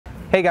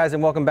Hey guys,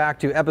 and welcome back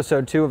to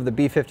episode 2 of the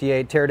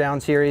B58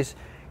 teardown series.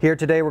 Here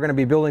today we're going to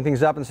be building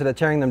things up instead of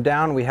tearing them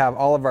down. We have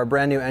all of our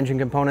brand new engine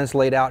components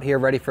laid out here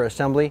ready for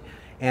assembly,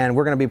 and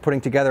we're going to be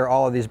putting together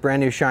all of these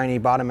brand new shiny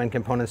bottom end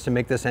components to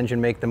make this engine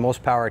make the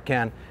most power it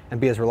can and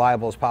be as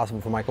reliable as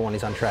possible for Michael when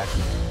he's on track.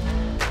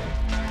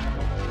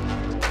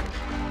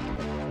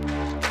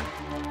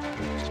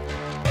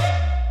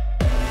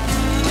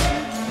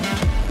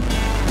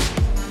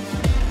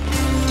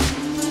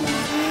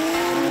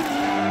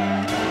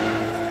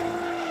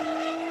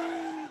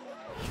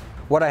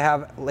 What I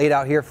have laid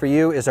out here for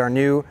you is our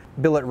new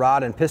billet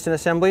rod and piston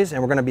assemblies,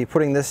 and we're going to be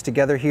putting this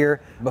together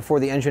here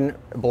before the engine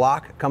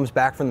block comes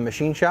back from the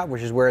machine shop,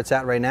 which is where it's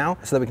at right now,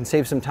 so that we can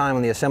save some time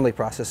on the assembly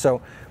process. So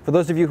for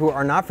those of you who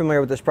are not familiar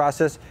with this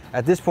process,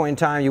 at this point in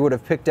time you would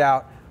have picked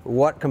out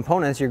what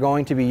components you're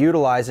going to be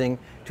utilizing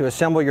to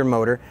assemble your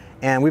motor,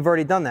 and we've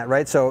already done that,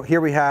 right? So here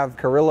we have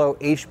Carrillo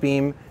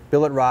H-beam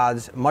billet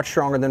rods, much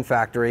stronger than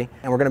factory,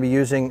 and we're going to be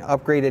using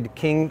upgraded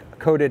King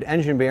coated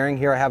engine bearing.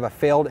 Here I have a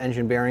failed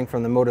engine bearing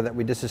from the motor that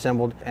we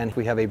disassembled, and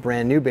we have a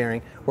brand new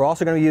bearing. We're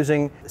also going to be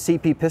using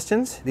CP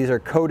pistons. These are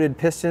coated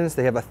pistons.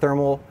 They have a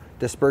thermal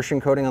dispersion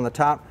coating on the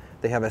top,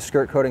 they have a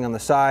skirt coating on the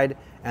side,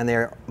 and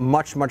they're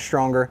much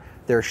stronger.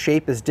 Their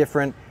shape is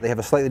different, they have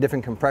a slightly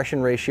different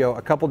compression ratio,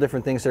 a couple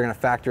different things that are going to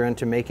factor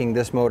into making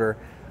this motor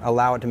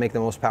allow it to make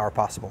the most power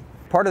possible.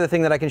 Part of the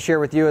thing that I can share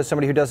with you as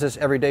somebody who does this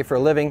every day for a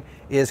living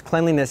is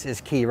cleanliness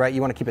is key, right?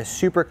 You want to keep a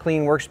super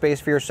clean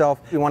workspace for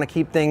yourself. You want to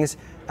keep things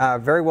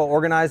very well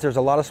organized. There's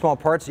a lot of small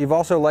parts. You've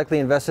also likely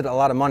invested a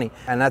lot of money,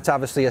 and that's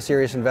obviously a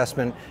serious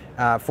investment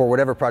for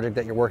whatever project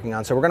that you're working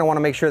on. So we're going to want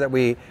to make sure that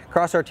we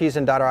cross our T's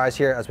and dot our I's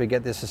here as we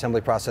get this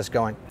assembly process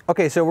going.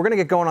 Okay, so we're going to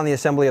get going on the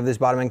assembly of these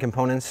bottom end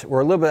components.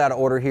 We're a little bit out of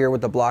order here with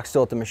the block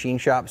still at the machine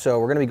shop, so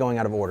we're going to be going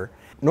out of order.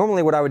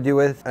 Normally what I would do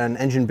with an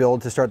engine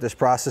build to start this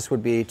process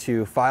would be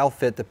to file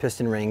fit the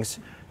piston rings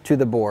to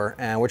the bore,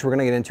 and which we're going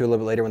to get into a little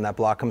bit later when that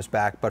block comes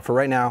back. But for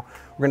right now,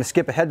 we're going to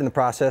skip ahead in the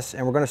process,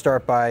 and we're going to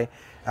start by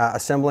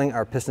assembling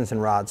our pistons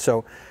and rods.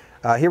 So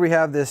here we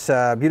have this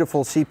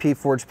beautiful CP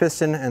forged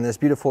piston and this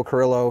beautiful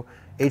Carrillo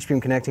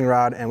H-beam connecting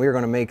rod, and we are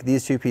going to make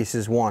these two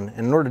pieces one.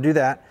 And in order to do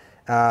that,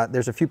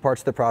 there's a few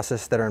parts of the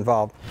process that are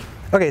involved.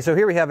 Okay, so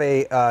here we have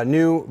a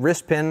new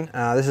wrist pin.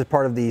 This is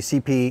part of the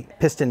CP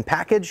piston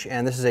package,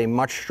 and this is a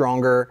much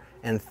stronger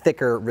and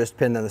thicker wrist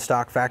pin than the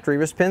stock factory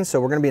wrist pin. So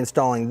we're going to be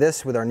installing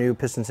this with our new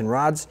pistons and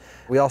rods.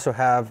 We also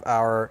have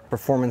our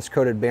performance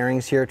coated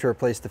bearings here to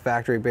replace the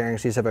factory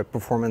bearings. These have a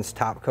performance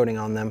top coating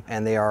on them,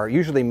 and they are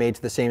usually made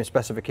to the same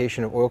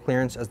specification of oil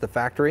clearance as the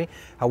factory.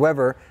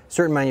 However,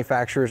 certain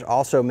manufacturers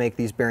also make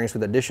these bearings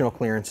with additional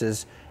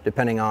clearances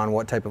depending on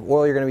what type of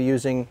oil you're going to be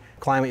using,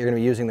 climate you're going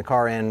to be using the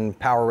car in,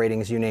 power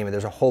ratings, you name it.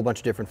 There's a whole bunch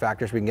of different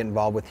factors we can get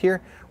involved with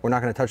here. We're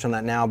not going to touch on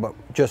that now, but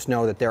just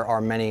know that there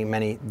are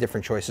many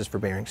different choices for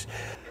bearings.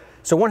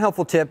 So one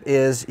helpful tip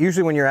is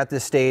usually when you're at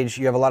this stage,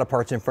 you have a lot of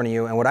parts in front of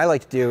you, and what I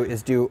like to do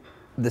is do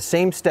the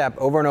same step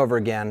over and over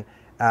again,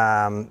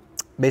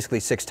 basically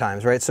 6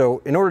 times, right?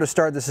 So in order to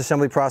start this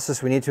assembly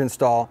process, we need to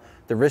install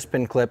the wrist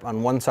pin clip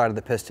on one side of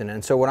the piston.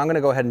 And so what I'm going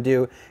to go ahead and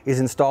do is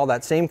install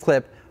that same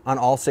clip on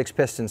all 6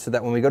 pistons, so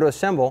that when we go to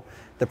assemble,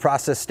 the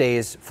process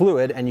stays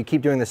fluid and you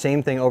keep doing the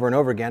same thing over and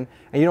over again,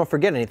 and you don't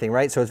forget anything,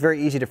 right? So it's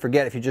very easy to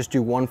forget if you just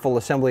do one full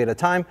assembly at a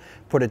time,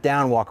 put it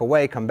down, walk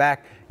away, come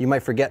back, you might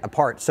forget a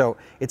part. So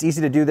it's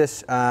easy to do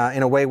this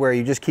in a way where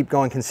you just keep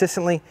going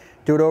consistently,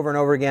 do it over and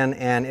over again,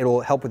 and it will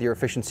help with your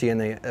efficiency in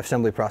the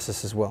assembly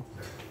process as well.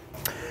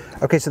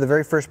 Okay, so the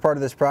very first part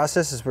of this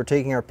process is we're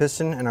taking our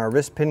piston and our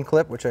wrist pin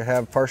clip, which I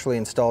have partially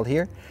installed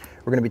here.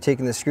 We're going to be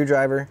taking the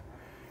screwdriver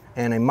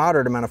and a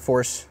moderate amount of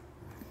force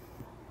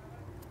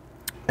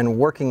and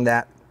working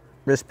that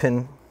wrist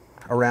pin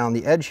around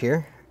the edge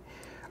here.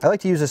 I like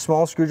to use a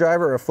small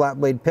screwdriver or a flat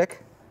blade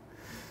pick,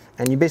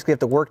 and you basically have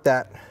to work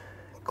that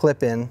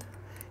clip in,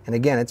 and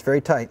again it's very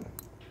tight,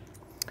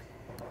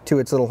 to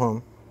its little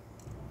home.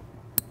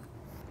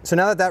 So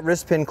now that that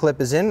wrist pin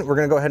clip is in, we're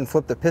going to go ahead and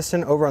flip the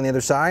piston over on the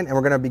other side, and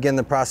we're going to begin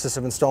the process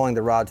of installing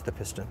the rod to the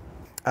piston.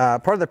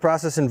 Part of the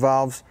process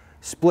involves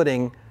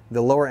splitting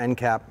the lower end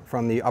cap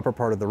from the upper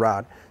part of the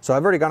rod. So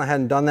I've already gone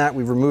ahead and done that.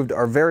 We've removed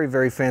our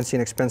very fancy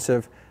and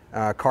expensive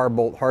car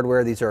bolt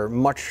hardware. These are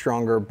much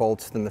stronger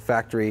bolts than the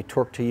factory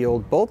torque to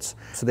yield bolts,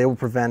 so they will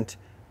prevent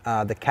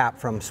the cap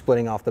from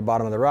splitting off the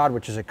bottom of the rod,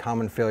 which is a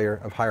common failure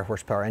of higher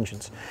horsepower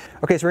engines.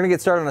 Okay, so we're going to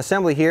get started on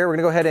assembly here. We're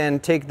going to go ahead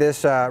and take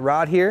this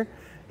rod here,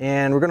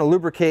 and we're going to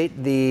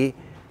lubricate the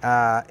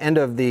end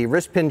of the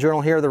wrist pin journal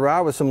here of the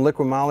rod with some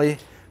liquid moly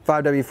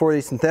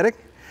 5W40 synthetic,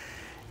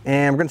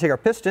 and we're going to take our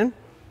piston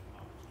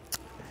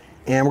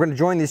and we're going to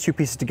join these two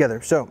pieces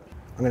together. So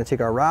I'm going to take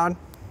our rod,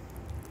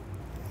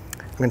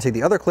 I'm going to take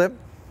the other clip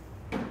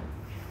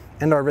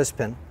and our wrist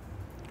pin.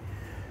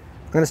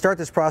 I'm going to start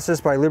this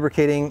process by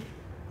lubricating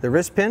the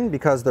wrist pin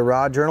because the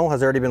rod journal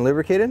has already been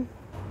lubricated. And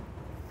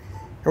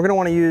we're going to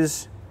want to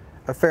use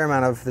a fair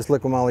amount of this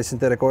liquid moly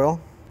synthetic oil.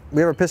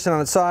 We have our piston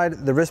on its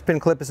side, the wrist pin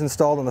clip is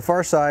installed on the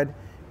far side,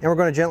 and we're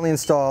going to gently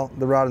install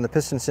the rod in the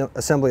piston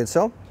assembly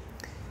itself.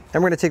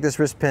 And we're going to take this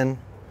wrist pin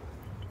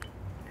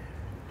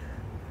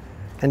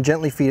and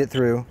gently feed it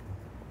through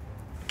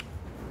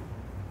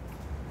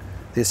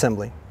the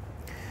assembly.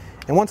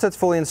 And once that's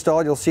fully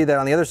installed, you'll see that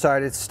on the other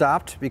side it's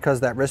stopped because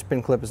that wrist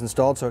pin clip is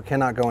installed, so it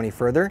cannot go any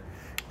further.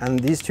 And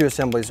these two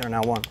assemblies are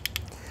now one.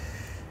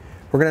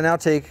 We're going to now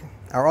take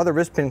our other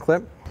wrist pin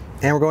clip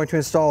and we're going to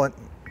install it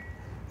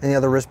in the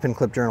other wrist pin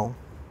clip journal.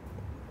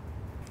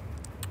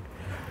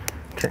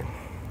 Okay.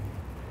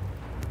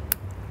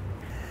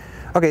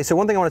 Okay, so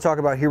one thing I want to talk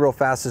about here real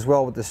fast as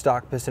well with the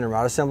stock piston and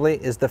rod assembly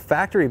is the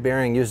factory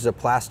bearing uses a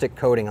plastic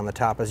coating on the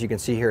top. As you can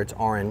see here, it's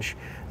orange.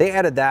 They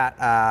added that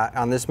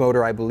on this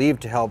motor, I believe,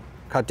 to help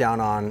cut down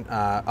on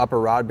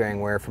upper rod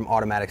bearing wear from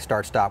automatic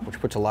start-stop,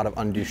 which puts a lot of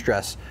undue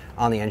stress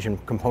on the engine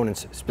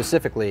components,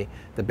 specifically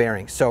the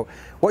bearings. So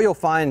what you'll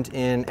find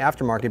in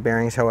aftermarket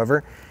bearings,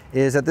 however,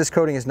 is that this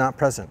coating is not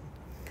present.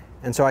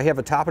 And so I have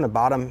a top and a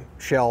bottom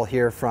shell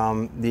here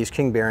from these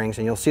King bearings,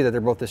 and you'll see that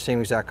they're both the same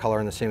exact color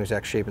and the same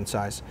exact shape and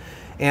size.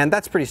 And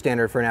that's pretty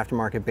standard for an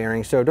aftermarket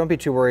bearing, so don't be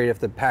too worried if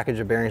the package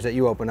of bearings that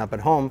you open up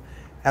at home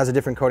has a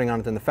different coating on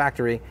it than the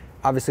factory.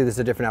 Obviously this is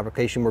a different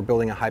application. We're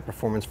building a high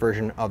performance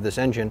version of this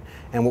engine,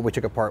 and what we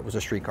took apart was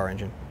a street car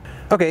engine.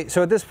 Okay,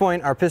 so at this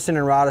point our piston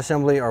and rod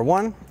assembly are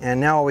one, and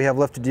now all we have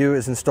left to do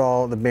is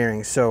install the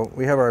bearings. So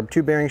we have our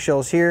two bearing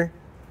shells here.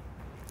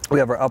 We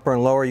have our upper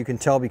and lower. You can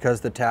tell because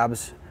the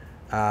tabs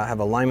have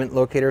alignment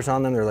locators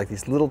on them. They're like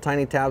these little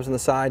tiny tabs on the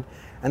side,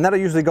 and that'll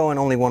usually go in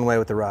only one way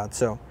with the rod.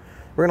 So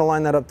we're going to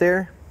line that up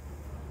there.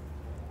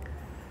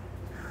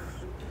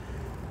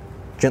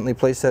 Gently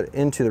place that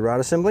into the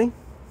rod assembly.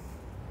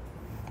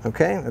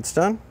 Okay, that's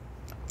done.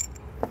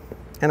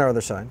 And our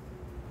other side.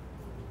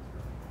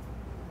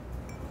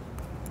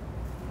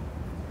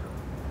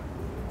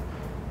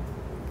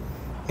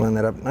 Line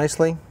that up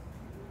nicely.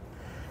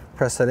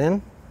 Press that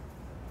in.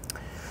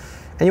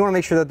 And you want to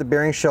make sure that the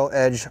bearing shell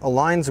edge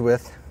aligns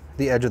with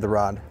the edge of the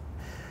rod.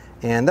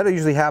 And that'll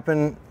usually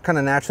happen kind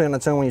of naturally on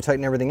its own when you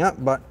tighten everything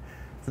up, but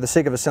for the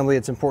sake of assembly,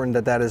 it's important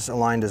that that is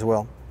aligned as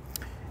well.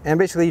 And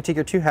basically you take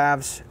your two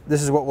halves.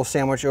 This is what we'll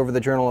sandwich over the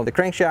journal of the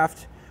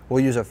crankshaft.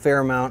 We'll use a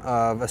fair amount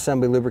of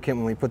assembly lubricant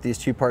when we put these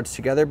two parts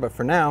together, but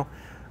for now,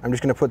 I'm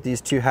just going to put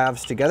these two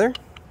halves together,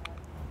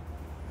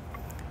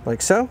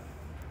 like so.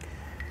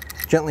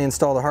 Gently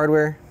install the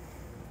hardware,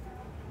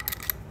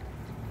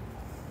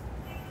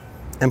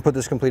 and put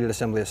this completed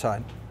assembly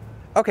aside.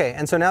 Okay,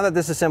 and so now that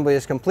this assembly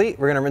is complete,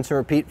 we're going to rinse and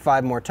repeat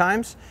 5 more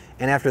times,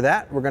 and after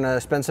that, we're going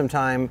to spend some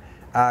time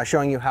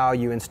showing you how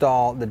you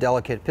install the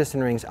delicate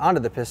piston rings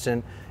onto the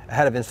piston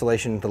ahead of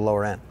installation at the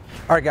lower end.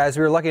 All right guys,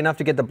 we were lucky enough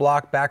to get the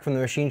block back from the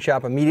machine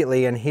shop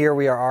immediately, and here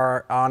we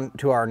are on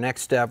to our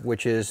next step,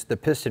 which is the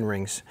piston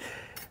rings.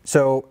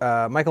 So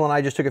Michael and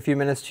I just took a few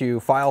minutes to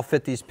file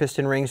fit these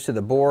piston rings to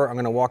the bore. I'm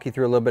going to walk you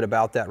through a little bit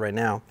about that right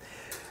now.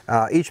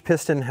 Each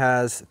piston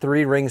has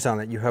 3 rings on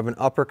it. You have an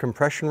upper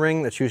compression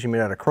ring that's usually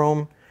made out of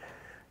chrome.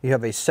 You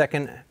have a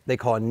second, they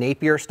call a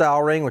Napier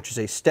style ring, which is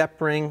a step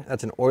ring.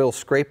 That's an oil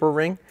scraper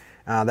ring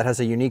that has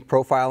a unique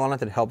profile on it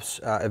that helps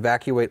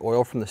evacuate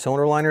oil from the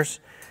cylinder liners.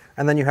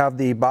 And then you have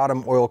the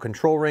bottom oil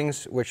control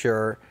rings, which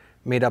are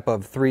made up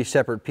of 3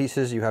 separate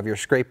pieces. You have your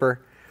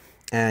scraper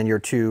and your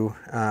 2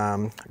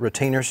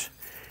 retainers.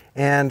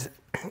 And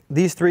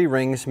these 3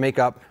 rings make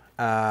up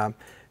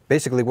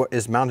basically what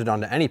is mounted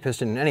onto any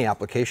piston in any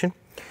application.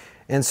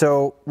 And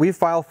so we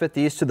file fit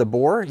these to the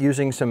bore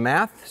using some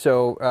math.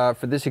 So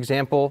for this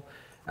example,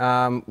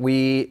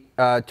 we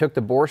took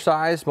the bore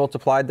size,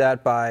 multiplied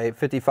that by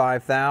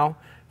 55 thou.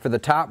 For the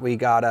top, we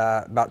got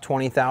about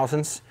 20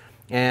 thousandths.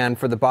 And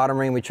for the bottom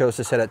ring, we chose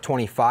to set at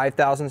 25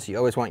 thousandths. You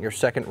always want your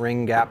second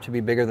ring gap to be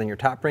bigger than your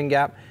top ring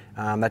gap.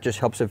 That just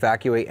helps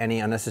evacuate any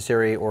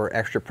unnecessary or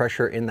extra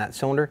pressure in that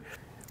cylinder.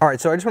 All right,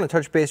 so I just want to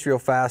touch base real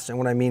fast and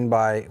what I mean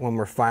by when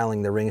we're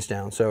filing the rings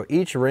down. So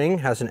each ring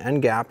has an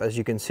end gap, as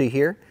you can see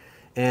here.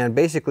 And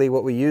basically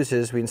what we use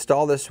is we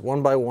install this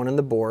one by one in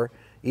the bore,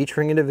 each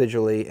ring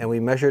individually, and we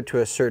measure it to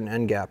a certain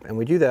end gap. And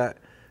we do that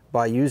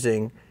by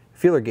using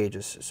feeler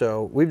gauges.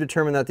 So we've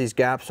determined that these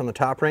gaps on the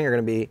top ring are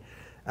going to be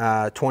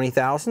 20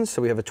 thousandths.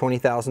 So we have a 20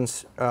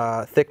 thousandths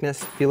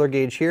thickness feeler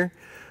gauge here.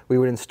 We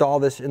would install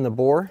this in the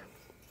bore.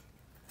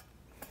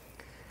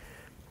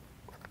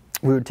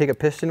 We would take a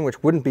piston,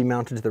 which wouldn't be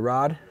mounted to the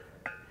rod,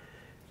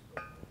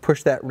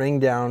 push that ring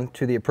down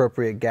to the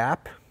appropriate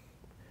gap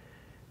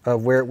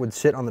of where it would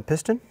sit on the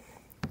piston.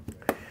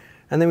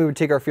 And then we would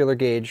take our feeler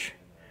gauge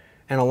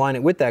and align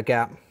it with that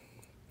gap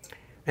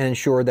and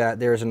ensure that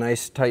there's a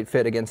nice tight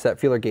fit against that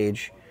feeler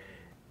gauge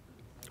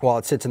while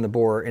it sits in the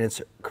bore in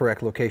its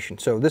correct location.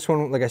 So this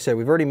one, like I said,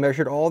 we've already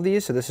measured all of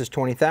these, so this is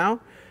 20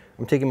 thou.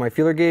 I'm taking my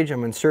feeler gauge,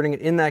 I'm inserting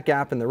it in that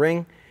gap in the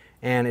ring,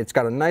 and it's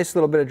got a nice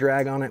little bit of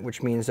drag on it,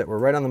 which means that we're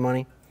right on the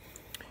money.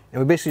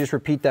 And we basically just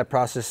repeat that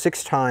process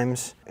 6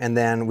 times, and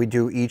then we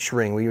do each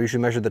ring. We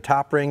usually measure the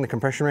top ring, the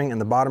compression ring,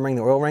 and the bottom ring,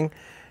 the oil ring.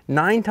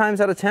 9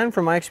 times out of 10,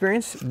 from my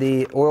experience,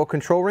 the oil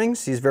control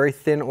rings, these very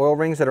thin oil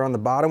rings that are on the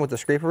bottom with the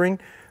scraper ring,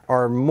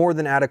 are more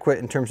than adequate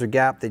in terms of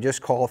gap. They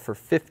just call for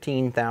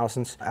 15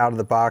 thousandths out of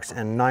the box,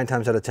 and 9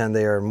 times out of 10,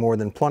 they are more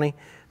than plenty.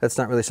 that's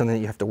not really something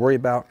that you have to worry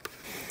about.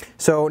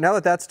 So now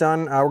that that's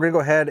done, we're going to go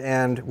ahead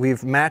and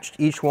we've matched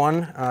each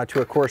one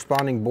to a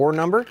corresponding bore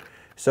number.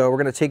 So we're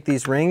going to take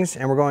these rings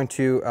and we're going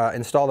to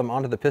install them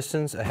onto the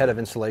pistons ahead of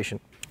installation.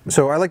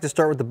 So I like to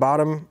start with the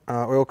bottom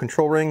oil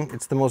control ring.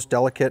 It's the most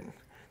delicate.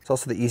 It's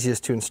also the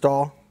easiest to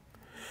install.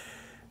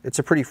 It's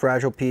a pretty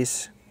fragile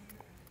piece.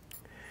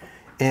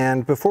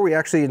 And before we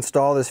actually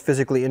install this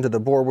physically into the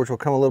bore, which will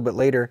come a little bit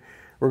later,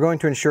 we're going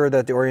to ensure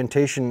that the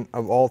orientation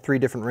of all three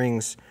different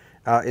rings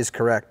is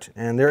correct.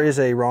 And there is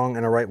a wrong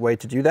and a right way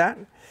to do that.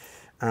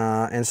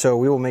 And so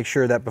we will make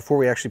sure that before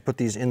we actually put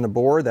these in the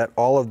bore, that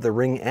all of the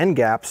ring end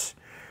gaps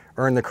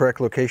are in the correct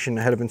location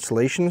ahead of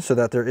installation, so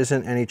that there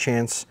isn't any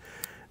chance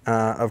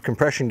of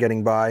compression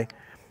getting by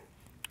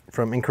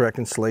from incorrect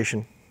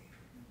installation.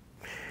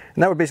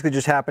 And that would basically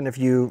just happen if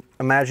you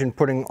imagine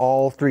putting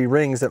all three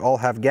rings that all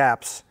have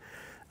gaps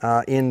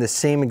in the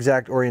same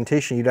exact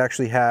orientation. You'd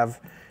actually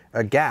have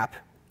a gap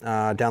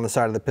down the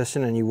side of the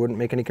piston and you wouldn't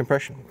make any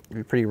compression. It would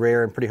be pretty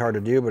rare and pretty hard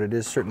to do, but it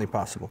is certainly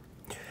possible.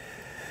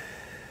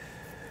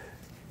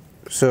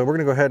 So we're going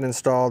to go ahead and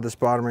install this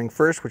bottom ring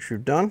first, which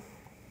we've done.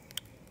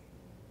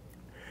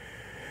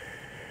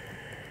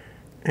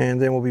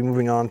 And then we'll be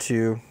moving on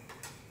to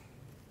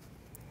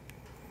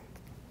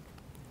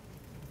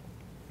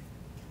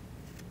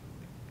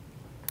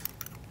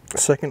a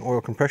second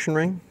oil compression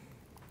ring,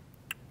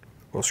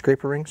 oil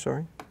scraper ring,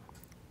 sorry.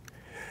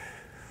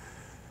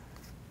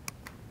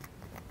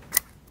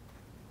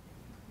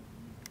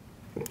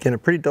 Again, a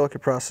pretty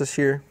delicate process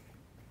here.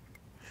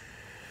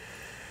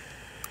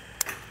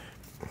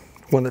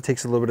 One that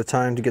takes a little bit of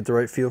time to get the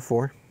right feel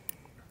for.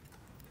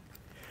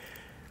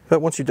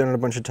 But once you've done it a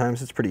bunch of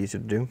times, it's pretty easy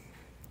to do.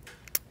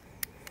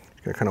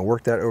 Gonna kind of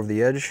work that over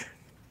the edge.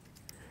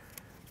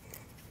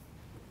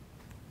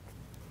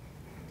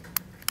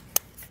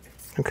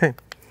 Okay.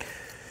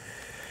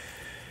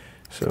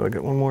 So I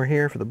got one more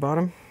here for the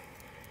bottom.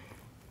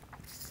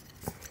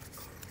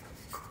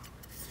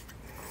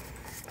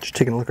 Just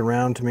taking a look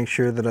around to make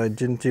sure that I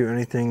didn't do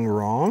anything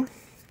wrong.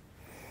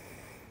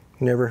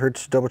 Never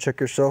hurts to double check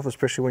yourself,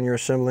 especially when you're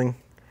assembling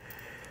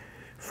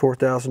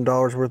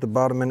 $4,000 worth of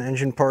bottom end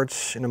engine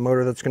parts in a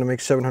motor that's going to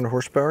make 700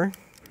 horsepower.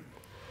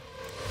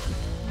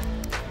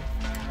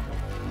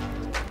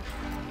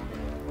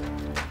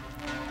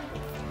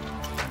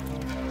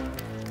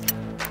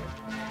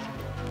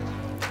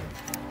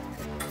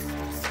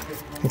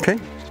 Okay.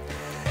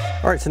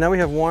 All right, so now we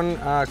have one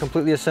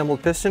completely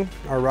assembled piston.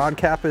 Our rod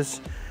cap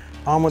is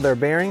on with our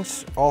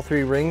bearings. All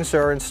three rings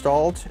are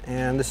installed,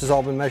 and this has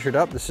all been measured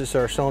up. This is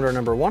our cylinder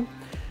number 1.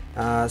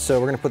 So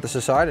we're going to put this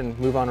aside and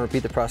move on and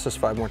repeat the process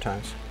 5 more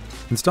times.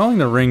 Installing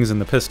the rings in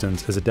the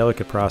pistons is a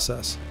delicate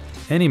process.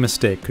 Any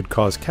mistake could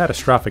cause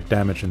catastrophic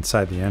damage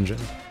inside the engine.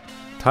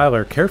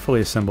 Tyler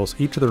carefully assembles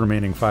each of the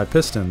remaining 5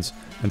 pistons,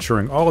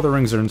 ensuring all the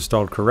rings are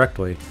installed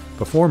correctly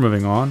before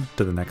moving on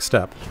to the next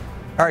step.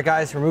 All right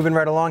guys, we're moving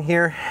right along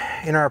here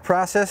in our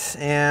process,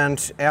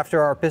 and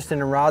after our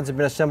piston and rods have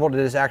been assembled, it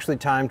is actually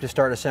time to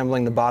start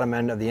assembling the bottom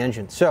end of the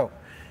engine. So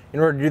in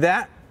order to do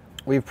that,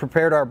 we've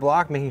prepared our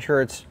block, making sure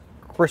it's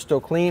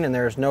crystal clean and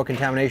there's no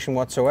contamination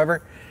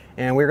whatsoever,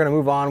 and we're going to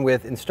move on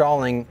with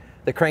installing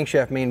the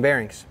crankshaft main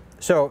bearings.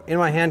 So in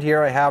my hand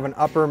here I have an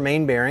upper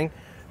main bearing.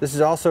 This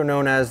is also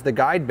known as the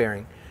guide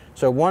bearing.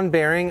 So one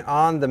bearing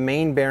on the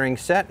main bearing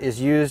set is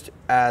used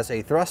as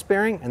a thrust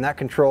bearing, and that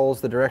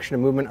controls the direction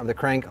of movement of the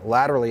crank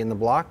laterally in the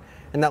block,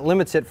 and that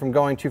limits it from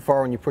going too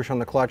far when you push on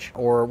the clutch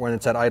or when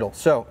it's at idle.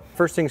 So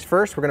first things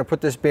first, we're going to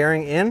put this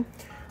bearing in.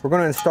 We're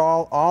going to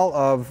install all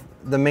of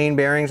the main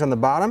bearings on the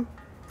bottom,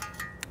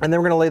 and then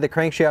we're going to lay the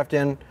crankshaft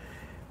in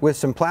with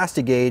some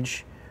plastic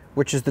gauge,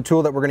 which is the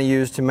tool that we're going to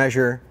use to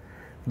measure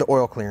the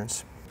oil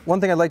clearance. One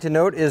thing I'd like to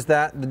note is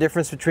that the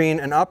difference between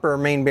an upper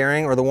main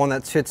bearing, or the one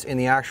that sits in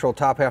the actual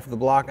top half of the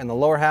block, and the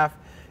lower half,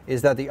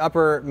 is that the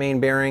upper main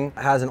bearing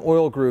has an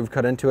oil groove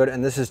cut into it,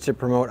 and this is to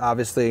promote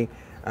obviously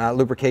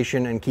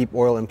lubrication and keep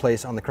oil in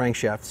place on the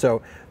crankshaft.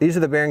 So these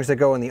are the bearings that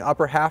go in the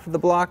upper half of the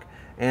block,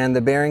 and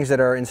the bearings that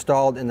are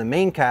installed in the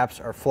main caps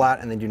are flat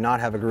and they do not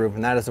have a groove,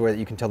 and that is the way that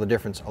you can tell the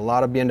difference. A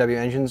lot of BMW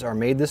engines are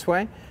made this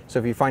way, so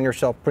if you find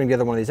yourself putting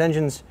together one of these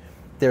engines,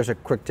 there's a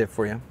quick tip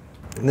for you.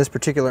 In this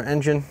particular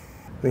engine,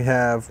 we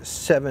have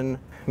 7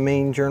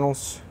 main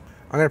journals.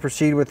 I'm going to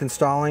proceed with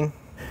installing,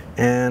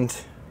 and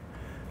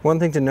one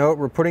thing to note,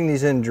 we're putting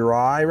these in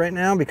dry right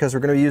now because we're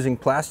going to be using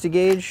plastic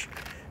gauge,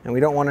 and we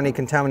don't want any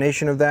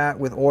contamination of that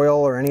with oil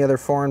or any other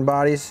foreign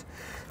bodies.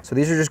 So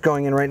these are just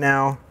going in right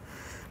now,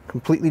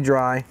 completely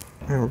dry,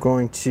 and we're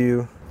going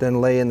to then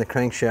lay in the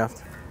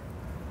crankshaft.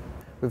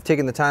 We've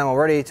taken the time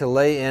already to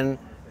lay in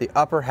the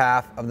upper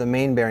half of the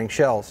main bearing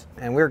shells,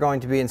 and we're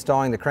going to be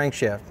installing the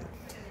crankshaft.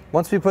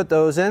 Once we put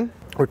those in,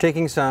 we're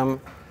taking some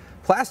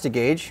plastic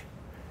gauge,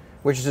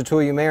 which is a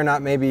tool you may or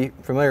not may be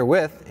familiar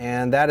with,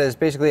 and that is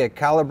basically a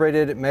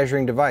calibrated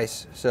measuring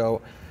device.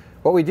 So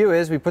what we do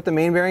is we put the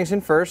main bearings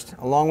in first,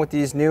 along with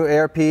these new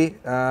ARP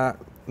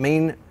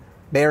main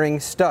bearing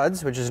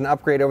studs, which is an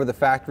upgrade over the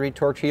factory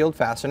torch heeled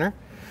fastener,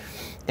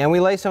 and we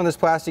lay some of this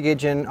plastic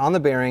gauge in on the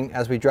bearing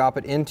as we drop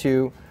it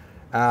into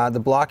the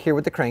block here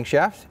with the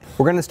crankshaft.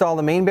 We're going to install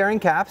the main bearing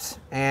caps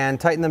and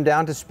tighten them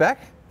down to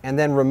spec, and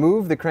then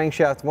remove the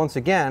crankshaft once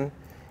again.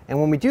 And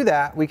when we do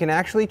that, we can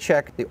actually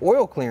check the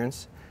oil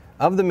clearance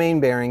of the main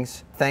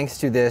bearings thanks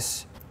to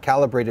this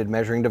calibrated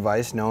measuring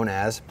device known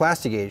as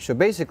Plastigauge. So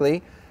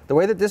basically, the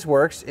way that this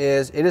works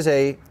is it is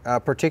a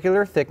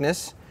particular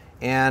thickness,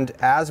 and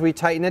as we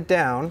tighten it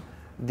down,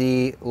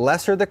 the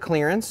lesser the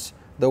clearance,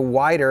 the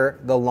wider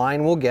the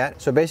line will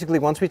get. So basically,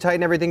 once we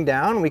tighten everything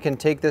down, we can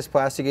take this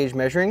Plastigauge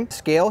measuring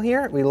scale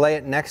here, we lay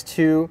it next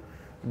to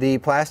the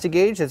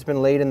Plastigauge that's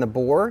been laid in the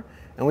bore,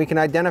 and we can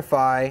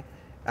identify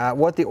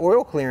what the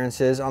oil clearance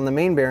is on the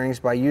main bearings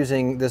by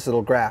using this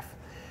little graph.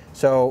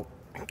 So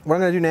what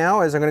I'm going to do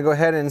now is I'm going to go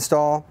ahead and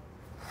install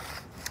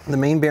the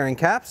main bearing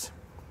caps.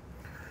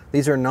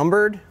 These are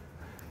numbered.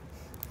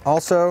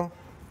 Also,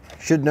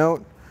 should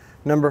note,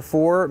 number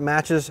 4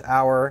 matches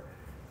our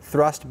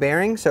thrust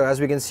bearing. So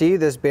as we can see,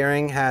 this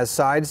bearing has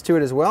sides to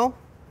it as well.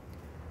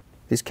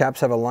 These caps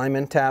have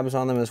alignment tabs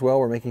on them as well.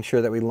 We're making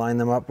sure that we line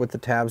them up with the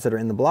tabs that are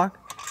in the block.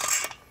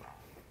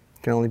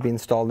 It can only be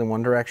installed in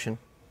one direction.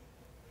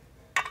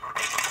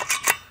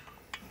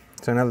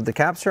 So now that the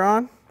caps are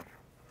on,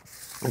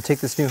 I'll take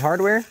this new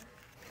hardware. I'm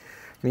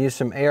going to use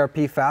some ARP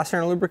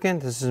fastener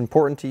lubricant. This is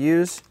important to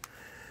use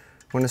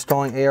when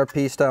installing ARP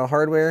style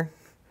hardware,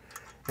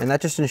 and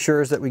that just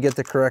ensures that we get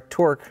the correct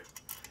torque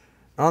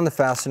on the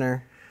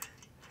fastener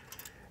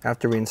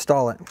after we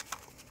install it.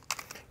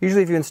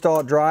 Usually if you install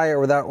it dry or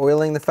without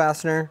oiling the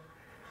fastener,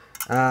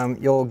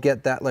 you'll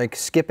get that like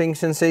skipping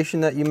sensation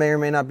that you may or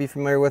may not be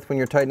familiar with when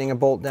you're tightening a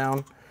bolt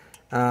down,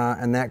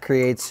 and that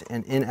creates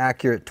an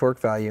inaccurate torque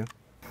value.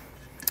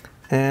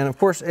 And of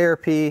course,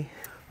 ARP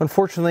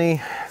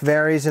unfortunately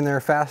varies in their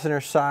fastener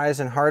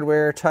size and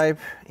hardware type,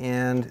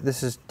 and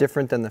this is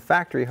different than the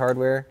factory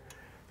hardware,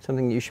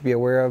 something that you should be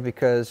aware of,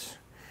 because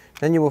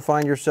then you will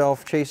find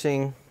yourself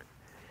chasing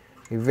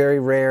a very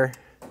rare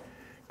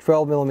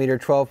 12mm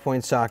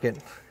 12-point socket,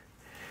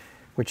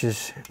 which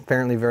is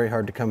apparently very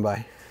hard to come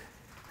by.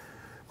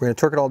 We're going to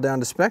torque it all down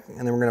to spec, and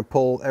then we're going to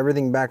pull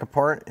everything back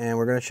apart, and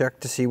we're going to check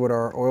to see what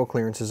our oil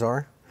clearances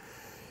are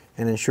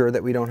and ensure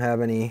that we don't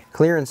have any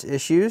clearance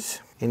issues.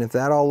 And if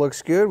that all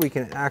looks good, we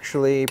can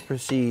actually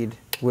proceed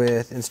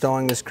with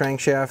installing this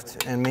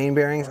crankshaft and main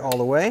bearings all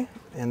the way,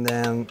 and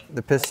then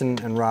the piston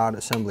and rod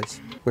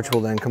assemblies, which will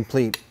then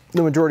complete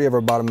the majority of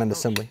our bottom end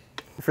assembly.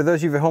 For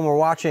those of you at home who are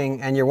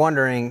watching and you're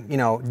wondering,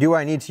 do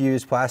I need to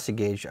use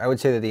Plastigauge? I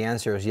would say that the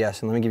answer is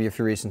yes, and let me give you a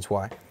few reasons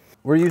why.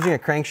 We're using a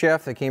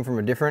crankshaft that came from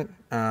a different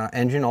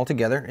engine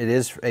altogether. It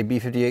is a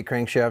B58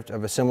 crankshaft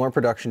of a similar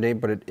production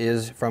date, but it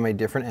is from a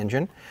different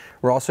engine.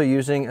 We're also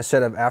using a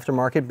set of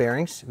aftermarket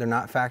bearings. They're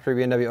not factory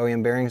BMW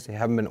OEM bearings. They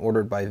haven't been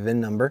ordered by VIN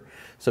number,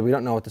 so we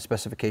don't know what the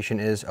specification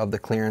is of the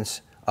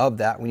clearance of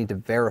that. We need to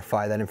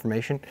verify that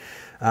information.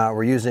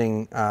 We're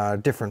using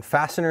different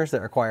fasteners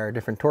that require a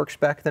different torque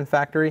spec than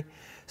factory.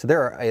 So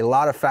there are a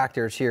lot of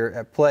factors here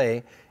at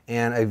play,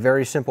 and a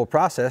very simple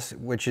process,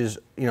 which is,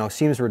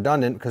 seems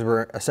redundant because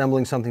we're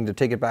assembling something to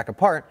take it back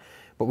apart,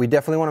 but we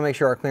definitely want to make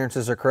sure our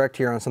clearances are correct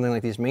here on something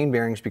like these main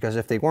bearings, because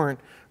if they weren't,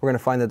 we're going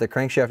to find that the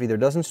crankshaft either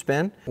doesn't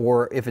spin,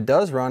 or if it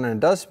does run and it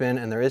does spin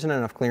and there isn't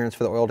enough clearance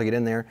for the oil to get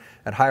in there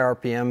at higher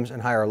RPMs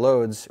and higher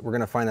loads, we're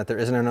going to find that there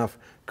isn't enough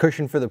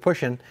cushion for the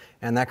pushing,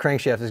 and that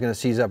crankshaft is going to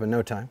seize up in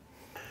no time.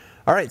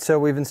 All right, so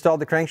we've installed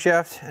the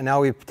crankshaft, and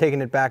now we've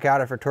taken it back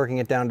out after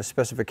torquing it down to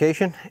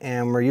specification,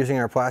 and we're using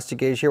our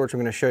Plastigauge here, which I'm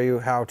going to show you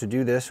how to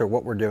do this, or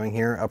what we're doing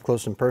here up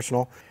close and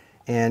personal.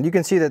 And you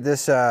can see that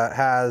this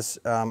has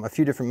a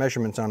few different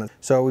measurements on it.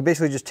 So we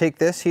basically just take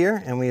this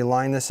here and we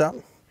line this up,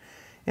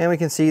 and we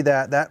can see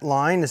that that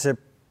line is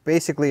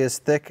basically as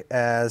thick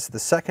as the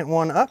second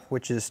one up,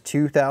 which is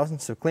 2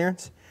 thousandths of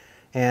clearance.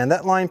 And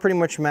that line pretty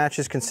much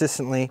matches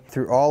consistently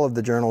through all of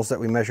the journals that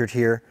we measured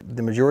here.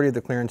 The majority of the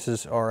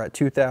clearances are at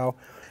 2 thou.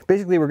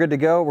 Basically, we're good to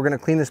go. We're going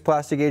to clean this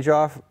Plastigauge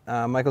off.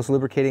 Michael's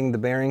lubricating the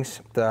bearings,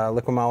 the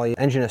Liquimoly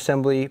engine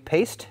assembly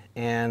paste,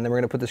 and then we're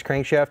going to put this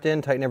crankshaft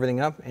in, tighten everything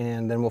up,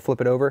 and then we'll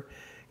flip it over,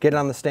 get it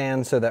on the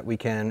stand so that we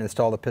can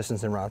install the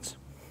pistons and rods.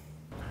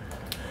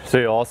 So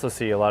you'll also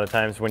see a lot of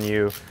times when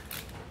you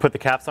put the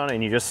caps on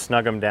and you just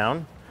snug them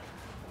down,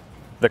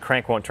 the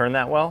crank won't turn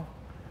that well.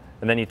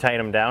 And then you tighten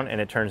them down and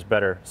it turns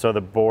better. So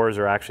the bores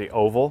are actually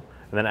oval,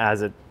 and then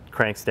as it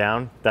cranks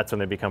down, that's when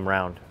they become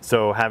round.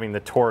 So having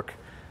the torque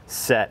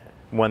set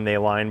when they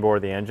line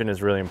bore the engine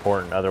is really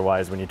important.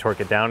 Otherwise, when you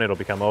torque it down, it'll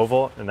become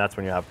oval, and that's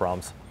when you have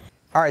problems.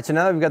 All right, so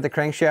now that we've got the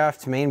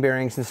crankshaft, main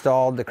bearings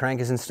installed, the crank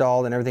is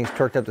installed, and everything's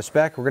torqued up to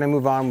spec, we're gonna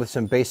move on with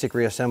some basic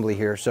reassembly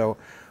here. So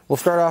we'll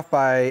start off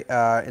by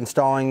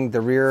installing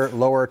the rear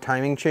lower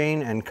timing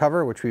chain and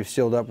cover, which we've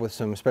sealed up with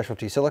some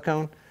specialty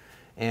silicone,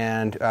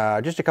 and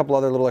just a couple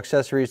other little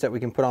accessories that we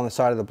can put on the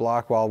side of the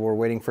block while we're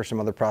waiting for some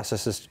other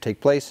processes to take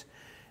place.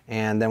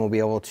 And then we'll be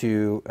able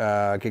to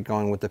get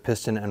going with the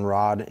piston and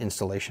rod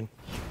installation.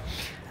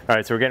 All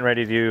right, so we're getting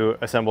ready to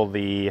assemble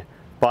the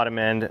bottom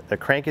end. The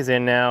crank is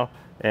in now,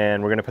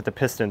 and we're going to put the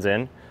pistons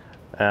in.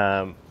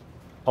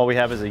 All we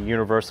have is a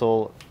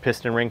universal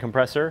piston ring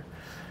compressor.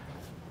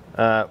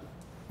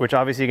 We're which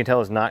obviously you can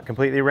tell is not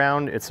completely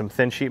round. It's some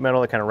thin sheet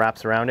metal that kind of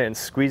wraps around it and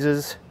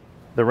squeezes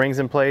the rings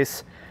in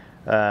place.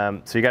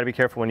 So you got to be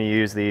careful when you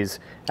use these.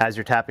 As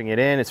you're tapping it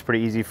in, it's pretty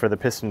easy for the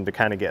piston to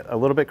kind of get a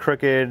little bit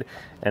crooked,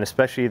 and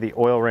especially the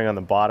oil ring on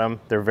the bottom.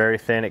 They're very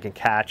thin, it can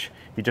catch.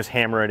 You just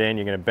hammer it in,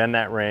 you're going to bend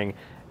that ring,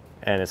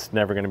 and it's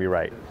never going to be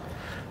right.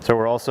 So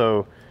we're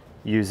also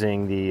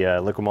using the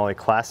Liquimoly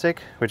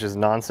Classic, which is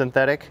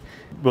non-synthetic.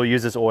 We'll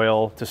use this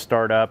oil to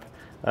start up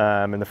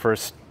in the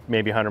first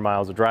maybe 100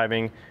 miles of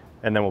driving,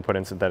 and then we'll put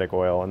in synthetic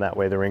oil, and that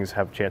way the rings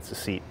have a chance to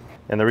seat.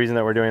 And the reason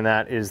that we're doing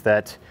that is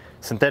that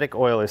synthetic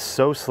oil is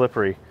so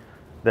slippery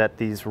that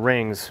these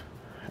rings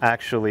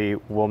actually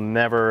will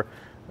never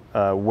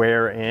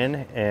wear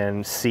in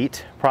and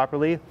seat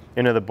properly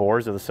into the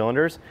bores of the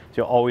cylinders. So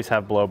you'll always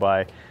have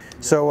blow-by.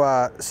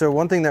 So, so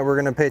one thing that we're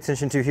going to pay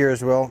attention to here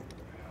as well,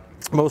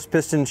 most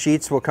piston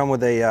sheets will come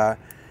with a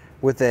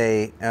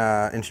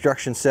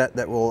instruction set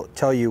that will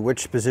tell you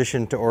which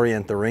position to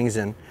orient the rings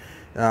in.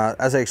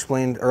 As I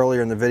explained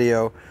earlier in the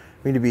video,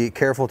 we need to be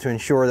careful to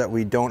ensure that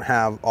we don't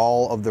have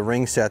all of the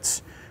ring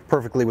sets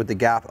perfectly with the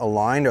gap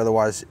aligned,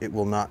 otherwise it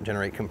will not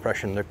generate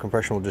compression. The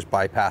compression will just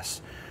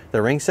bypass the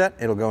ring set.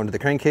 It'll go into the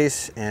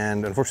crankcase,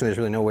 and unfortunately there's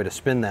really no way to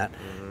spin that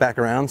back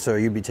around, so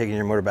you'd be taking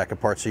your motor back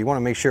apart. So you want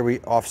to make sure we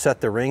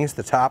offset the rings,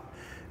 the top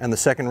and the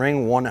second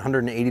ring,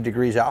 180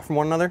 degrees out from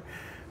one another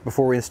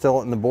before we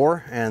install it in the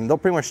bore, and they'll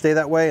pretty much stay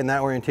that way in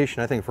that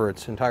orientation, I think, for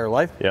its entire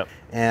life. Yep.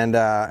 And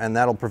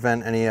that'll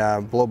prevent any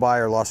blow-by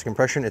or loss of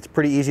compression. It's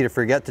pretty easy to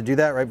forget to do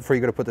that right before you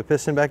go to put the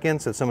piston back in,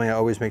 so it's something I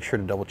always make sure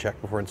to double check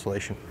before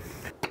installation.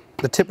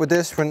 The tip with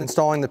this when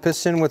installing the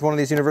piston with one of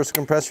these universal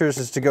compressors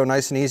is to go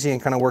nice and easy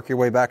and kind of work your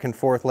way back and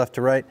forth, left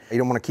to right. You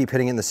don't want to keep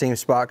hitting it in the same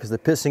spot because the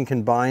piston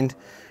can bind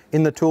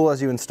in the tool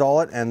as you install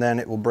it, and then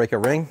it will break a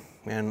ring,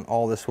 and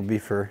all this will be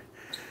for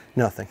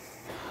nothing.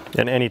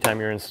 And anytime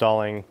you're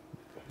installing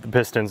the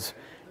pistons,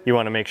 you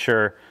want to make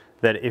sure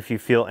that if you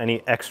feel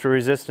any extra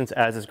resistance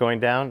as it's going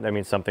down, that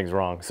means something's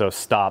wrong. So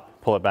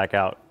stop, pull it back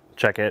out,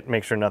 check it,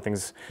 make sure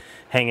nothing's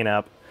hanging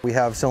up. We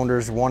have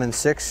cylinders 1 and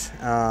 6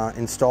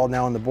 installed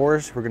now in the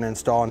bores. We're going to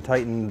install and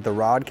tighten the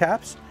rod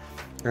caps,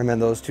 and then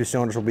those 2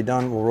 cylinders will be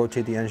done. We'll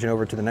rotate the engine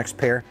over to the next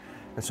pair,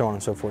 and so on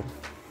and so forth.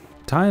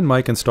 Ty and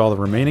Mike install the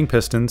remaining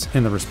pistons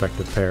in the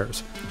respective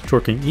pairs,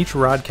 torquing each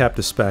rod cap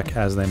to spec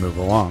as they move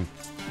along.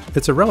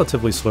 It's a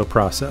relatively slow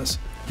process,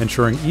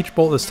 ensuring each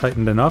bolt is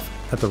tightened enough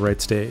at the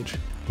right stage.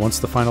 Once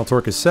the final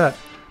torque is set,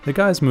 the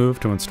guys move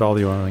to install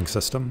the oiling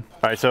system.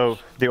 All right, so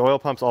the oil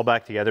pump's all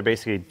back together,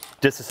 basically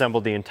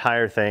disassembled the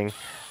entire thing.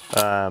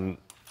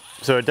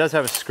 So it does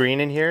have a screen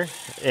in here,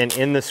 and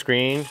in the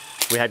screen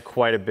we had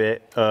quite a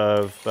bit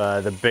of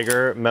the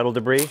bigger metal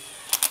debris.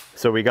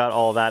 So we got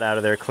all that out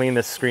of there, cleaned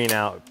the screen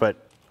out, but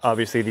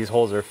obviously these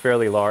holes are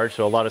fairly large,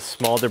 so a lot of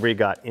small debris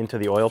got into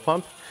the oil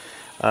pump.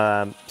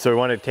 So we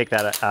wanted to take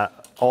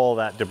that all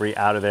that debris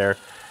out of there,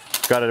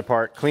 got it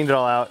apart, cleaned it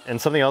all out, and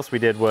something else we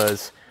did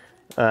was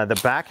the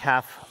back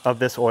half of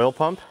this oil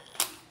pump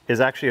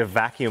is actually a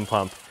vacuum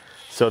pump.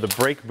 So the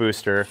brake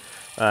booster,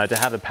 to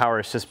have the power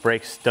assist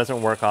brakes,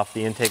 doesn't work off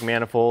the intake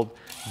manifold,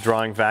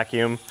 drawing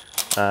vacuum.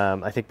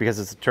 I think because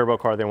it's a turbo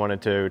car, they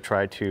wanted to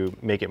try to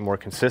make it more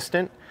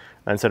consistent.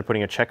 Instead of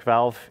putting a check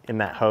valve in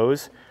that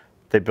hose,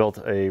 they built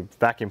a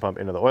vacuum pump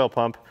into the oil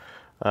pump,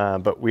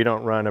 but we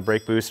don't run a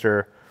brake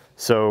booster.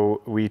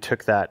 So we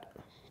took that,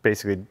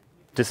 basically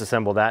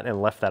disassembled that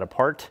and left that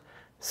apart.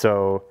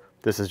 So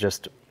this is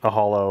just a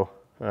hollow,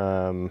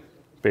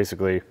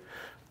 basically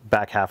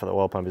back half of the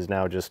oil pump is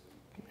now just,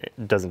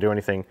 it doesn't do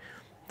anything.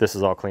 This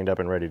is all cleaned up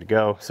and ready to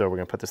go. So we're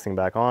gonna put this thing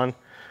back on.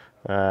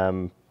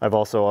 I've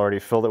also already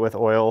filled it with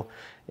oil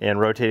and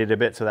rotated a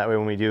bit, so that way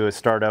when we do a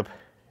startup,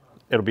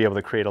 it'll be able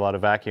to create a lot of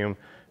vacuum,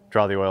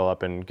 draw the oil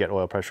up, and get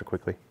oil pressure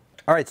quickly.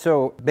 All right,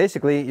 so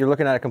basically you're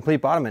looking at a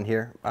complete bottom end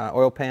here.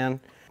 Oil pan,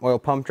 oil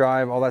pump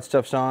drive, all that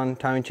stuff's on,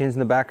 timing chains in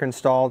the back are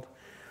installed.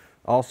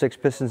 All 6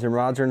 pistons and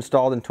rods are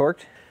installed and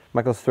torqued.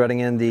 Michael's threading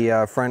in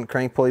the front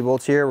crank pulley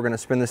bolts here. We're gonna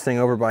spin this thing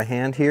over by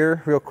hand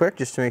here real quick,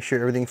 just to make sure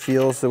everything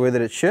feels the way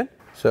that it should.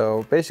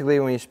 So basically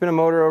when you spin a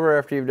motor over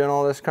after you've done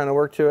all this kind of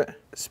work to it,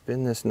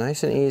 spin this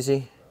nice and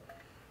easy.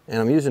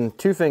 And I'm using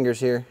 2 fingers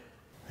here.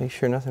 Make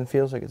sure nothing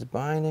feels like it's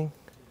binding.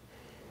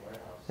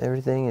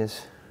 Everything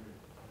is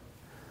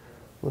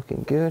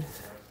looking good.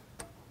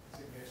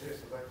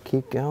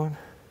 Keep going.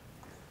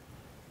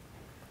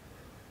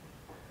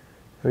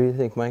 What do you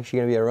think, Mike? She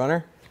gonna be a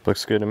runner?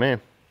 Looks good to me.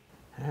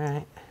 All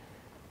right.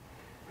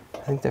 I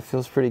think that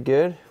feels pretty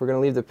good. We're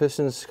gonna leave the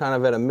pistons kind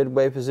of at a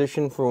midway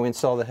position for when we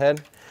install the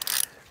head.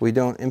 We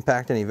don't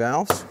impact any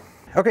valves.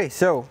 Okay,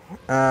 so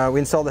we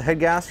installed the head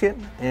gasket,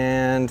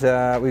 and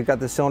we've got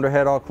the cylinder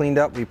head all cleaned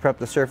up. We prepped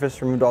the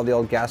surface, removed all the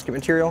old gasket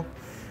material.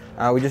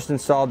 We just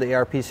installed the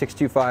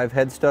ARP625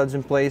 head studs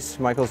in place.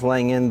 Michael's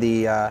laying in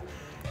the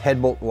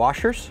head bolt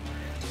washers,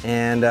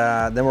 and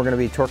then we're gonna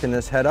be torquing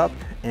this head up,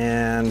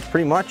 and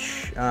pretty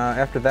much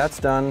after that's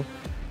done,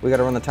 we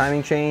gotta run the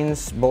timing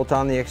chains, bolt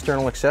on the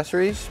external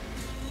accessories,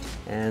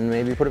 and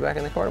maybe put it back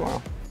in the car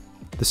tomorrow.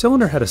 The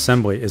cylinder head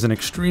assembly is an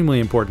extremely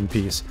important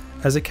piece,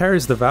 as it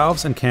carries the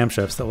valves and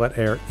camshafts that let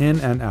air in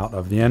and out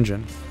of the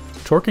engine.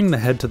 Torquing the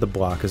head to the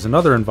block is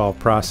another involved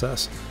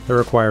process that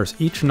requires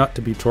each nut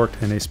to be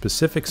torqued in a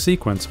specific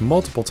sequence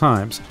multiple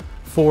times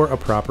for a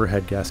proper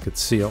head gasket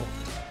seal.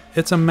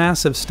 It's a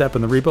massive step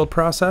in the rebuild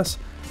process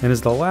and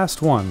is the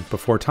last one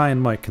before Ty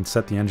and Mike can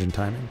set the engine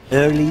timing.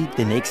 Early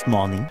the next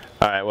morning.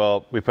 All right,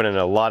 well, we put in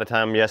a lot of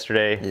time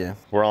yesterday. Yeah.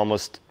 We're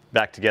almost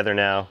back together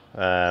now.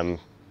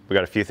 We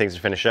got a few things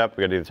to finish up.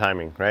 We got to do the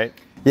timing, right?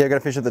 Yeah, I got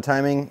to finish up the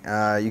timing.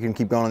 You can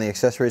keep going on the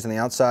accessories on the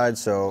outside,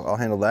 so I'll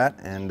handle that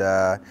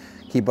and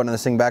keep putting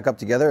this thing back up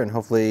together and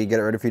hopefully get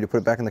it ready for you to put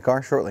it back in the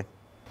car shortly.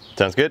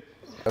 Sounds good.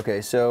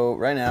 Okay, so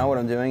right now what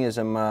I'm doing is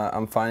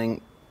I'm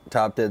finding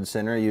top dead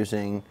center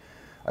using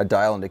a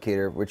dial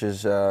indicator, which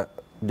is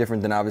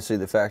different than obviously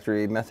the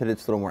factory method.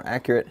 It's a little more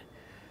accurate.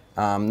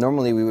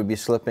 Normally we would be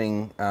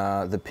slipping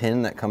the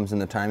pin that comes in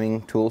the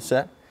timing tool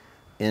set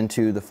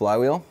into the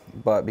flywheel,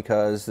 but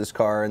because this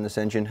car and this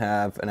engine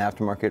have an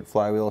aftermarket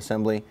flywheel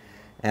assembly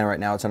and right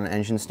now it's on an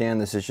engine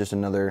stand, this is just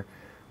another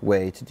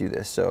way to do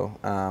this.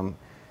 So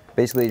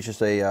basically it's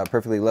just a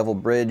perfectly level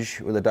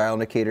bridge with a dial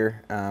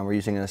indicator. We're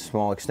using a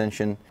small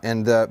extension,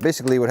 and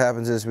basically what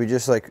happens is we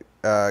just like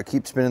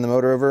keep spinning the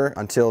motor over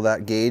until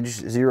that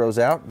gauge zeroes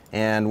out,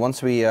 and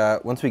once we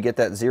get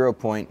that 0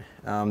 point,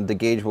 the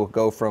gauge will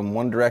go from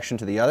one direction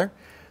to the other.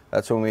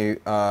 That's when we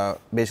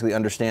basically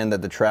understand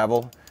that the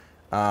travel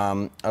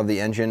of the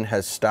engine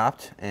has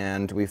stopped,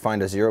 and we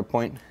find a 0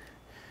 point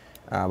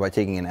by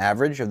taking an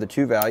average of the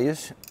two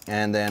values,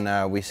 and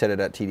then we set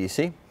it at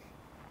TDC.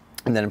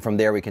 And then from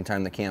there we can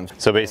time the cams.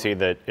 So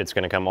basically it's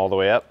going to come all the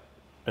way up,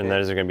 and then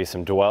there's going to be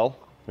some dwell,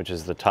 which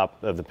is the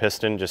top of the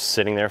piston just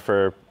sitting there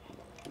for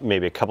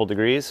maybe a couple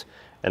degrees,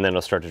 and then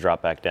it'll start to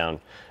drop back down.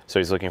 So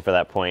he's looking for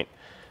that point,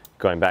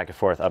 going back and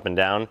forth, up and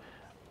down,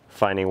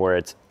 finding where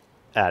it's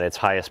at its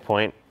highest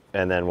point,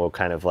 and then we'll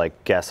kind of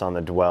like guess on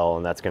the dwell,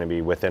 and that's going to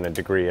be within a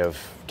degree of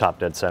top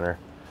dead center.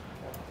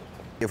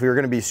 If we were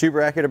going to be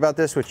super accurate about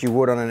this, which you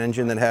would on an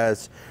engine that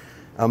has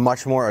a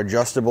much more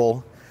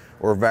adjustable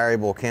or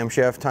variable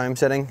camshaft time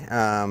setting,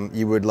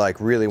 you would like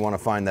really want to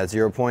find that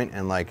 0 point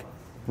and like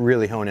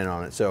really hone in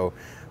on it. So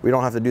we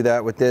don't have to do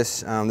that with this.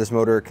 This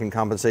motor can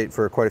compensate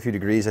for quite a few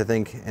degrees, I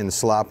think, in the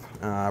slop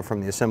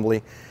from the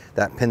assembly.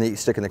 That pin that you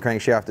stick in the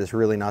crankshaft is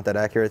really not that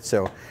accurate,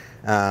 so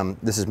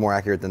this is more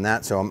accurate than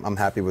that. So I'm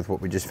happy with what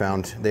we just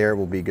found there.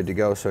 We'll be good to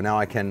go. So now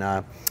I can,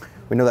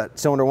 we know that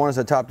cylinder 1 is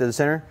at top dead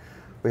center.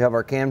 We have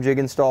our cam jig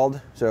installed,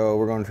 so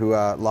we're going to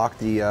lock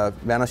the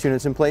Vanos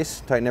units in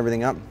place, tighten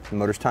everything up, the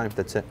motor's timed,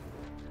 that's it.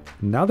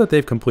 Now that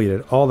they've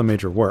completed all the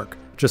major work,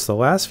 just the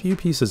last few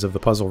pieces of the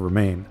puzzle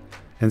remain.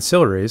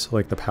 Ancillaries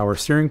like the power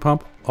steering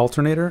pump,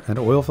 alternator, and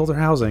oil filter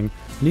housing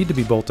need to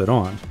be bolted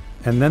on,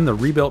 and then the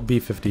rebuilt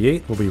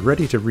B58 will be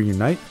ready to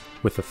reunite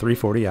with the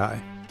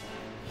 340i.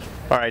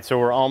 All right, so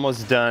we're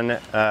almost done.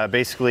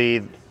 Basically,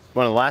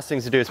 one of the last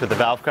things to do is put the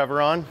valve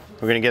cover on.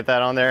 We're gonna get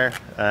that on there,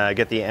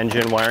 get the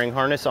engine wiring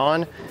harness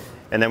on,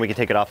 and then we can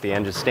take it off the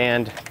engine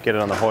stand, get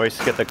it on the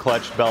hoist, get the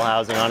clutch bell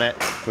housing on it.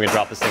 We can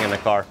drop this thing in the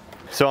car.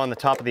 So on the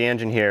top of the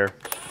engine here,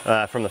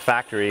 from the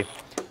factory,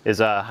 is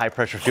a high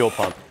pressure fuel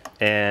pump.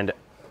 And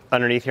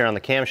underneath here on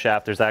the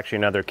camshaft, there's actually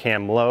another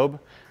cam lobe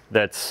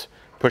that's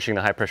pushing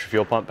the high pressure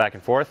fuel pump back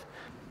and forth,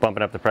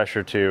 bumping up the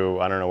pressure to,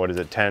 I don't know, what is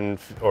it, 10?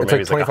 Or it's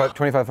maybe like it's like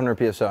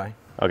 2,500 PSI.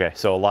 Okay,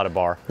 so a lot of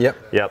bar. Yep.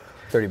 Yep.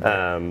 30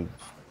 bar.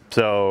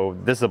 So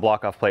this is a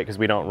block off plate because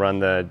we don't run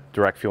the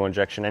direct fuel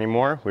injection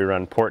anymore. We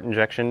run port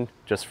injection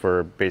just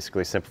for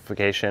basically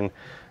simplification.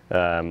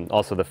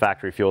 Also the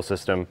factory fuel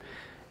system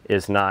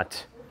is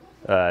not,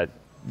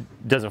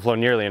 doesn't flow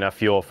nearly enough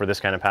fuel for this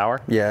kind of power.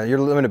 Yeah, you're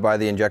limited by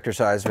the injector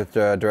size with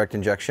direct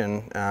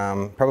injection.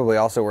 Probably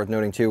also worth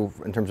noting too,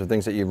 in terms of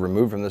things that you've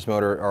removed from this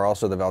motor, are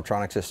also the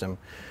Valvetronic system,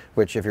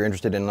 which if you're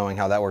interested in knowing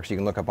how that works, you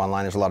can look up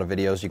online. There's a lot of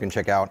videos you can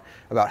check out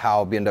about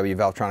how BMW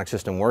Valvetronic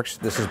system works.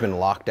 This has been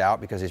locked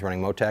out because he's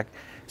running Motec.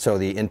 So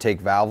the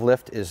intake valve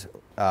lift is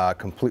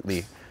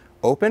completely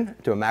open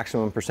to a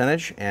maximum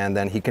percentage, and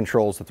then he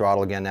controls the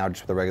throttle again now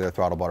just with a regular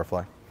throttle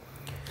butterfly.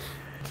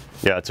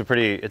 Yeah, it's a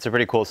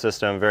pretty cool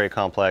system, very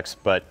complex,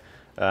 but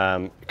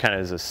kind of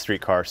is a street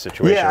car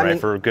situation, yeah, right?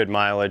 For good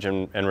mileage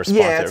and response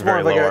yeah, at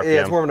very low RPM.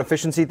 Yeah, it's more of an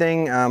efficiency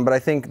thing, but I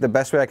think the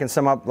best way I can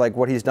sum up like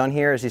what he's done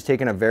here is he's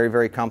taken a very,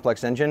 very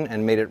complex engine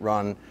and made it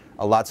run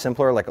a lot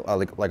simpler, like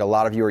a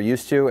lot of you are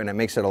used to, and it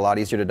makes it a lot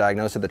easier to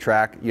diagnose at the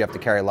track. You have to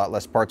carry a lot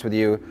less parts with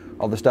you.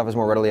 All the stuff is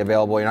more readily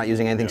available. You're not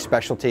using anything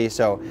specialty,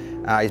 so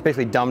he's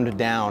basically dumbed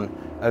down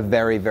a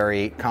very,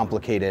 very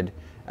complicated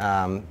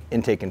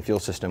intake and fuel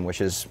system, which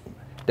is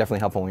definitely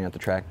helpful when you're at the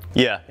track.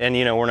 Yeah, and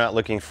you know, we're not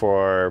looking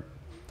for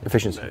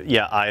efficiency.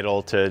 Yeah,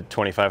 idle to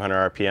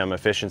 2,500 RPM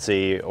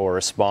efficiency or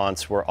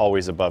response. We're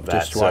always above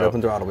that. Just wide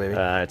open throttle, baby.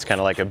 It's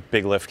kind of like a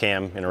big lift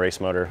cam in a race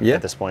motor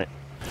at this point.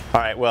 All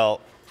right, well,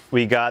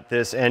 we got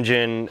this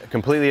engine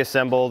completely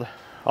assembled.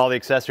 All the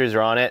accessories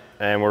are on it,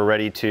 and we're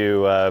ready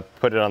to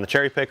put it on the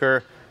cherry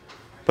picker,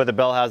 put the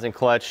bell housing,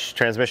 clutch,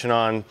 transmission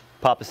on,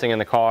 pop this thing in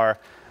the car.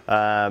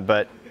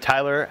 But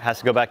Tyler has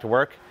to go back to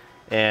work,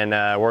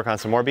 and work on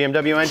some more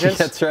BMW engines.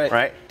 That's right.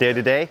 Right, day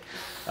to day.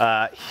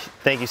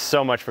 Thank you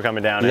so much for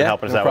coming down and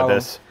helping us out with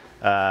this.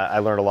 I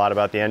learned a lot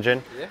about the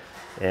engine. Yeah.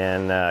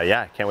 And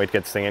yeah, can't wait to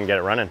get this thing in and get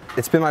it running.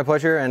 It's been my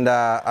pleasure, and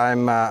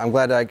I'm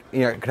glad I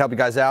could help you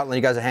guys out, lend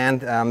you guys a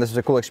hand. This was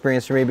a cool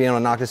experience for me. Being able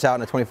to knock this out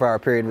in a 24-hour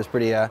period was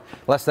pretty,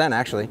 less than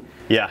actually.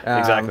 Yeah,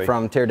 exactly.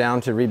 From tear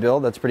down to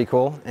rebuild, that's pretty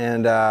cool.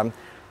 And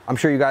I'm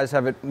sure you guys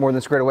have it more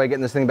than squared away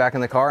getting this thing back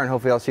in the car, and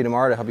hopefully I'll see you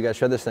tomorrow to help you guys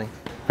shred this thing.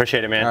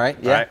 Appreciate it, man. All right,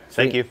 yeah. All right,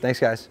 thank you. Thanks,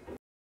 guys.